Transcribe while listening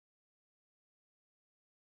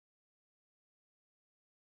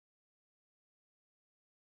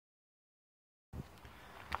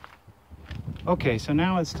Okay, so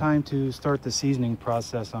now it's time to start the seasoning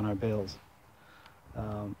process on our bales.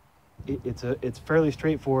 It's fairly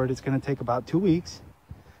straightforward. It's going to take about 2 weeks,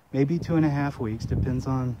 maybe 2.5 weeks, depends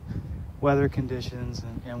on weather conditions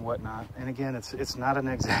and whatnot. And again, it's not an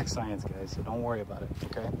exact science, guys, so don't worry about it,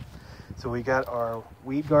 okay? So we got our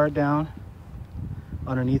weed guard down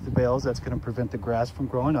underneath the bales. That's going to prevent the grass from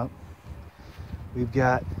growing up. We've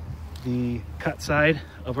got the cut side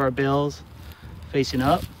of our bales facing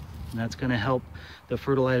up, and that's going to help the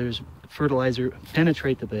fertilizer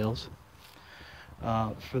penetrate the bales.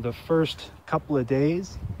 For the first couple of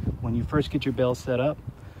days, when you first get your bales set up,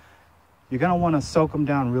 you're going to want to soak them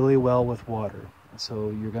down really well with water.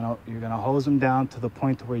 So you're going to hose them down to the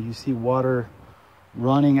point to where you see water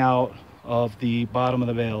running out of the bottom of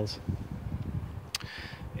the bales.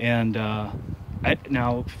 And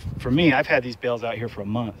now for me, I've had these bales out here for a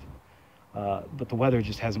month, but the weather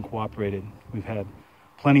just hasn't cooperated. We've had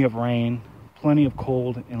plenty of rain, plenty of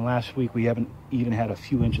cold, and last week we haven't even had a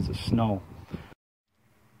few inches of snow.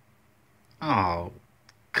 Oh,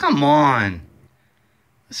 come on.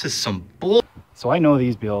 This is some bull. So I know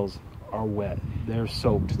these bales are wet. They're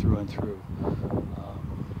soaked through and through.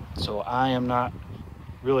 So I am not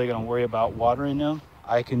really going to worry about watering them.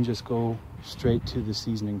 I can just go straight to the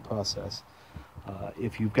seasoning process.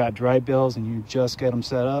 If you've got dry bales and you just get them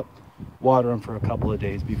set up, water them for a couple of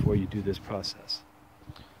days before you do this process.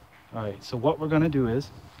 All right, so what we're going to do is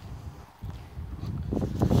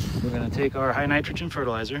we're going to take our high nitrogen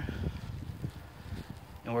fertilizer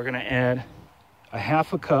and we're going to add a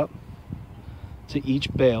 1/2 cup to each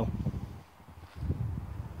bale.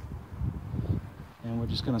 And we're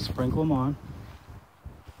just going to sprinkle them on.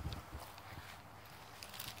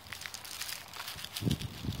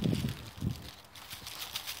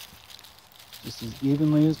 Just as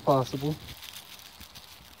evenly as possible.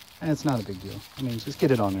 And it's not a big deal. I mean, just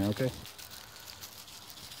get it on there, okay?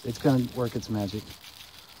 It's going to work its magic.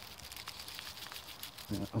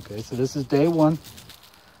 Yeah, okay, so this is day 1.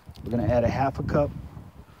 We're going to add a 1/2 cup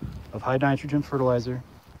of high nitrogen fertilizer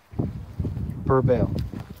per bale.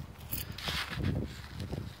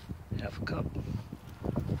 1/2 cup.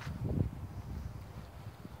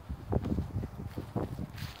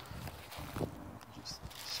 Just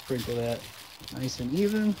sprinkle that nice and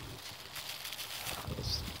even.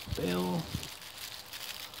 This bale.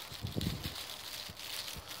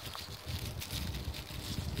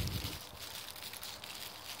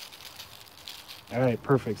 All right,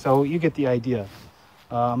 perfect. So you get the idea.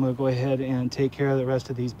 I'm going to go ahead and take care of the rest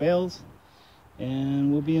of these bales,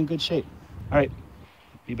 and we'll be in good shape. All right,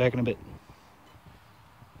 be back in a bit.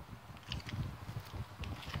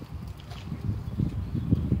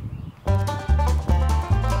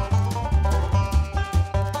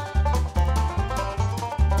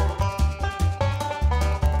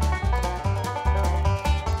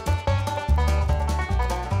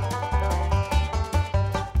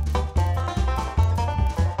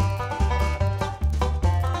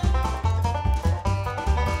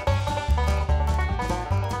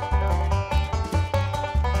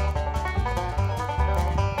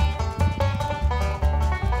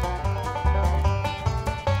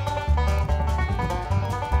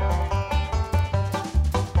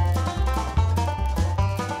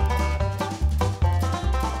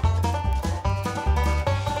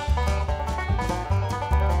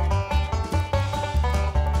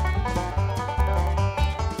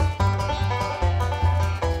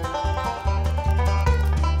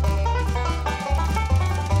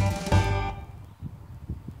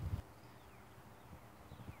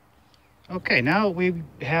 Okay, now we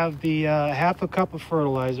have the 1/2 cup of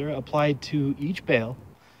fertilizer applied to each bale.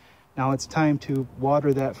 Now it's time to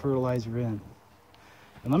water that fertilizer in.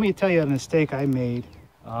 And let me tell you a mistake I made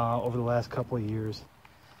over the last couple of years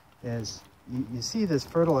is you see this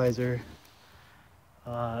fertilizer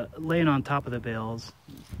laying on top of the bales,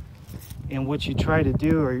 and what you try to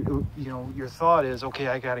do, or your thought is, okay,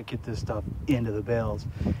 I got to get this stuff into the bales,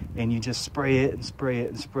 and you just spray it and spray it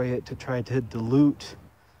and spray it to try to dilute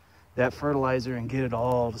that fertilizer and get it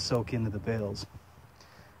all to soak into the bales.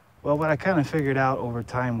 Well, what I kind of figured out over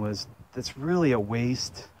time was that's really a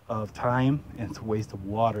waste of time and it's a waste of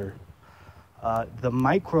water. The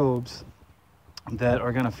microbes that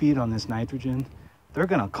are going to feed on this nitrogen, they're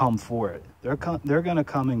going to come for it. They're going to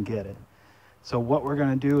come and get it. So what we're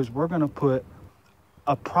going to do is we're going to put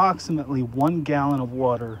approximately 1 gallon of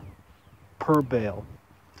water per bale.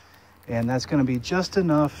 And that's going to be just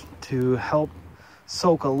enough to help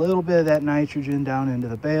soak a little bit of that nitrogen down into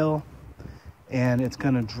the bale, and it's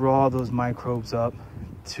going to draw those microbes up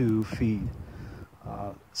to feed.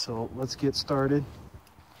 So let's get started.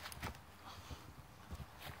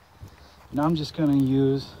 Now I'm just going to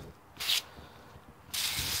use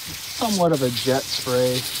somewhat of a jet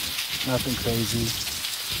spray, nothing crazy.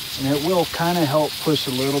 And it will kind of help push a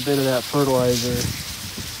little bit of that fertilizer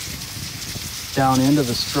down into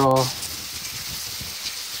the straw.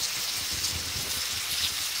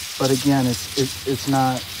 But again, it's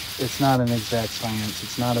not an exact science.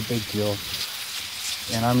 It's not a big deal.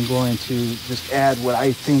 And I'm going to just add what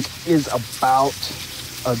I think is about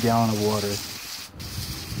a gallon of water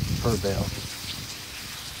per bale.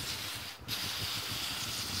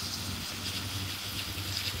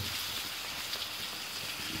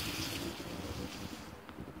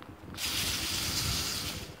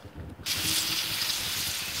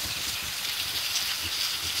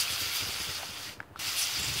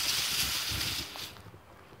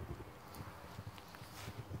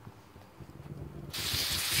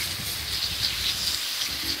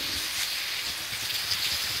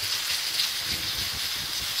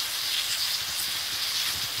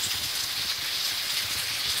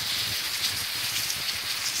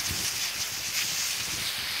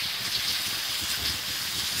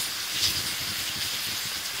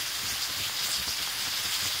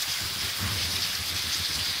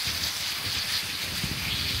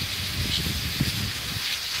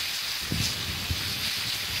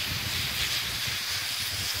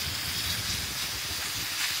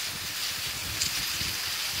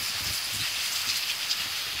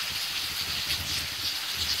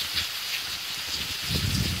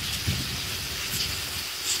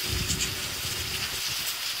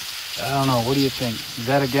 I don't know, what do you think? Is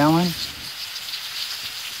that a gallon?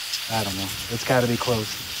 I don't know, it's gotta be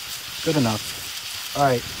close. Good enough. All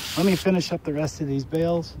right, let me finish up the rest of these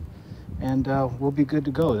bales and we'll be good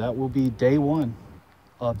to go. That will be day one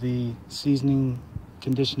of the seasoning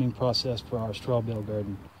conditioning process for our straw bale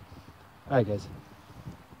garden. All right, guys.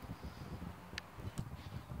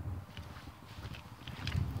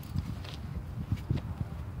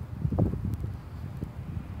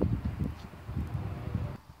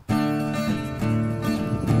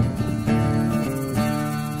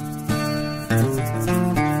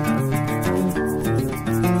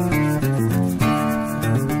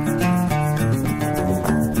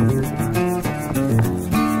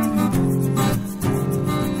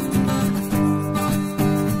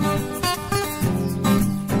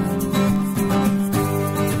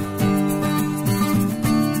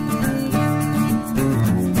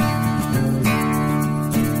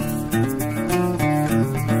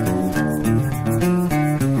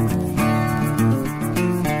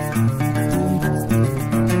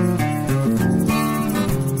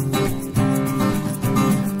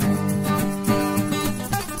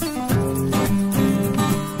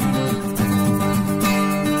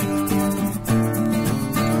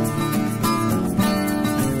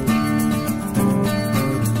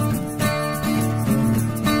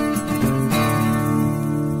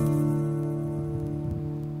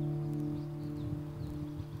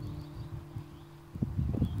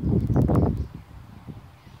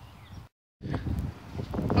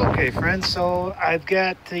 Okay friends, so I've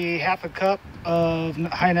got the half a cup of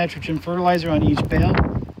high nitrogen fertilizer on each bale.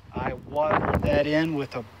 I watered that in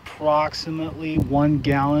with approximately 1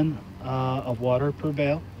 gallon of water per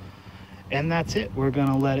bale. And that's it. We're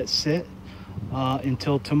gonna let it sit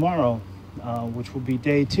until tomorrow, which will be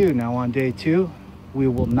day 2. Now on day 2, we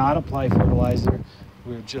will not apply fertilizer.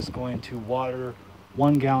 We're just going to water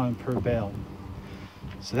 1 gallon per bale.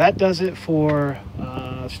 So that does it for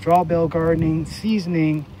straw bale gardening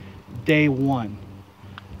seasoning day 1.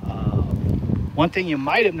 One thing you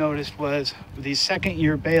might have noticed was with these second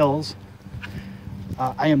year bales,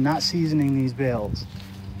 I am not seasoning these bales.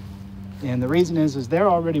 And the reason is they're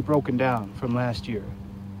already broken down from last year.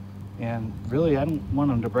 And really, I don't want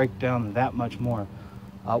them to break down that much more.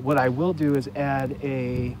 What I will do is add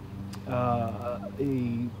a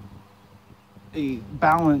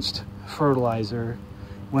balanced fertilizer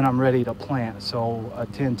when I'm ready to plant. So a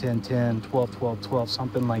 10-10-10, 12-12-12,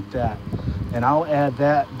 something like that. And I'll add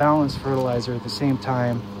that balanced fertilizer at the same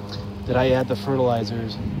time that I add the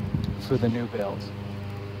fertilizers for the new bales.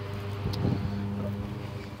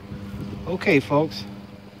 Okay, folks,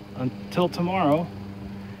 until tomorrow,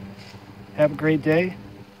 have a great day.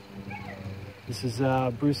 This is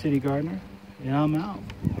Brew City Gardener, and I'm out.